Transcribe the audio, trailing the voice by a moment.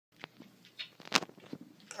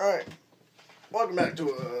Alright, welcome back to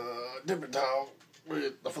a different talk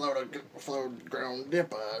with the floated ground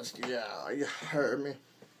dippers. Yeah, you heard me.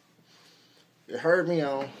 You heard me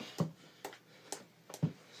on.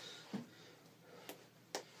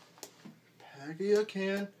 Pack your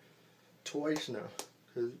can twice now.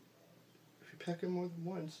 Because if you pack it more than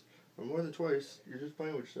once, or more than twice, you're just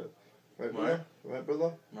playing with yourself. Right, brother? Right,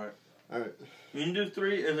 brother? Right. Alright. You can do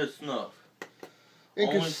 3 if it's snuff. And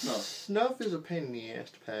Only snuff. Snuff is a pain in the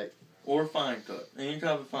ass to pack. Or fine cut. Any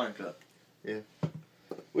type of fine cut. Yeah.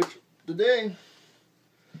 Which, today,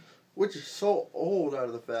 which is so old out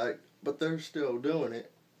of the fact, but they're still doing it,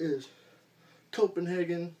 is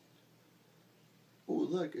Copenhagen. Oh,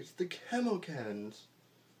 look, it's the camo cans.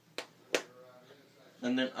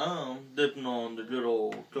 And then I'm dipping on the good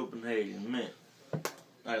old Copenhagen mint.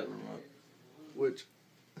 Which,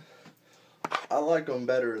 I like them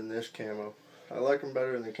better than this camo. I like them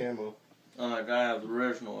better than the camo. I have the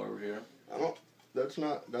original over here. That's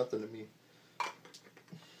not nothing to me.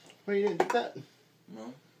 Why you didn't do that?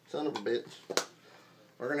 No. Son of a bitch.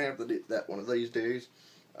 We're gonna have to do that one of these days.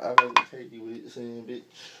 I haven't taken you with it, son bitch.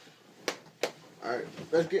 Alright,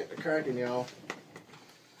 let's get to cracking, y'all.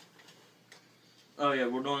 Oh yeah,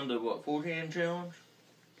 we're doing the, what, 4-can challenge?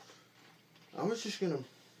 I was just gonna...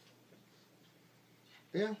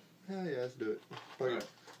 Yeah, let's do it. Right.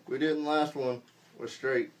 We did in the last one. We're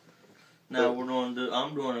straight. Now we're going to do,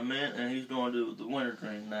 I'm doing a mint and he's going to do the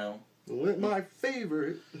wintergreens now. My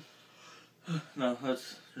favorite. No,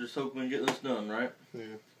 let's just hope we can get this done, right?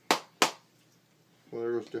 Yeah. Well,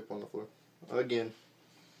 there goes dip on the floor. Again.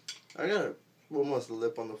 I got almost a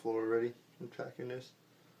lip on the floor already. I'm tracking this.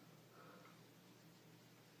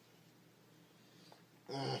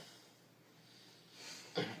 I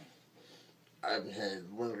haven't had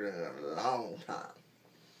wintergreen in a long time.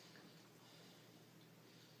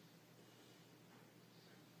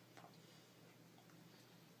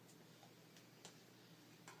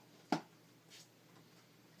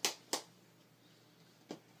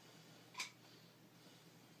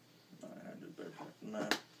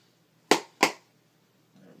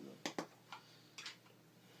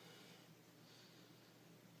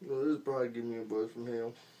 Well, this is probably giving me a buzz from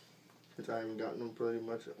hell. Because I haven't gotten them pretty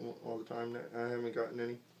much all the time. I haven't gotten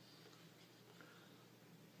any.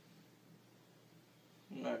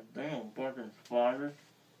 God damn, barking spiders.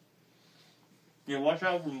 Yeah, watch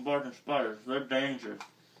out for barking spiders. They're dangerous.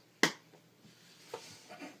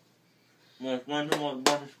 Want to explain to them what a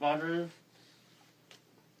barking spider is?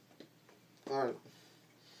 Alright.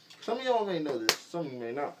 Some of y'all may know this. Some of you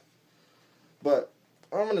may not. But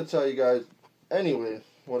I'm going to tell you guys anyway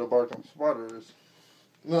what a barking spider is.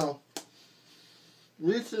 Now,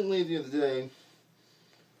 recently the other day,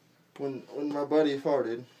 when my buddy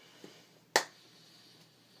farted,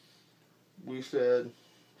 we said,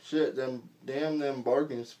 shit, damn them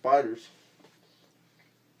barking spiders.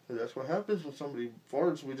 And that's what happens when somebody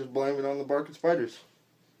farts. We just blame it on the barking spiders.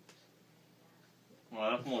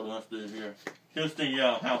 Well, that's more than us do here. Just in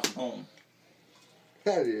your house at home.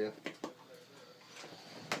 Hell yeah.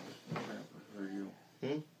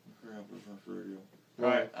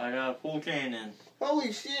 Alright, I got a full can in.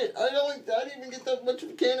 Holy shit, I didn't even get that much of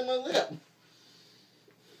a can in my lip.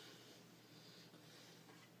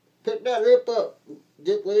 Pick that lip up,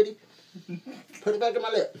 dip lady. Put it back in my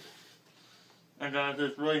lip. And guys,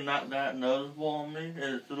 it's really not that noticeable on me.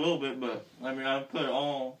 It's a little bit, but I mean, I put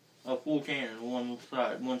all a full can in one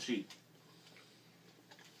side, one sheet.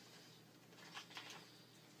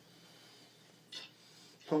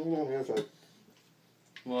 Come on the other side.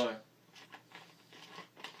 Why?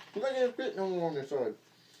 Look at it fitting on this side.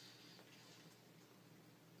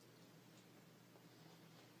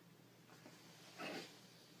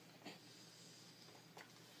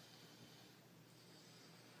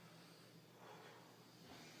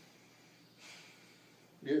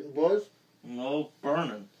 Getting buzz? No,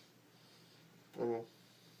 burning. Oh.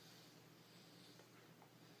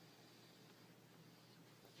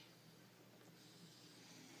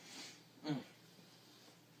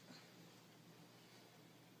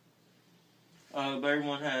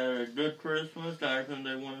 Everyone had a good Christmas. Got everything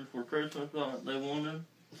they wanted for Christmas. They wanted.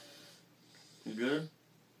 You good?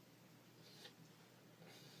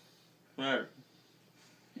 Right.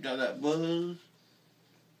 You got that buzz?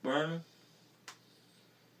 Burning?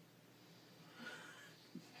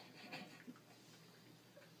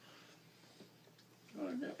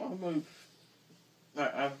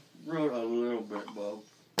 Alright, I wrote a little bit, Bob.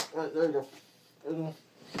 Alright, there you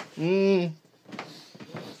go.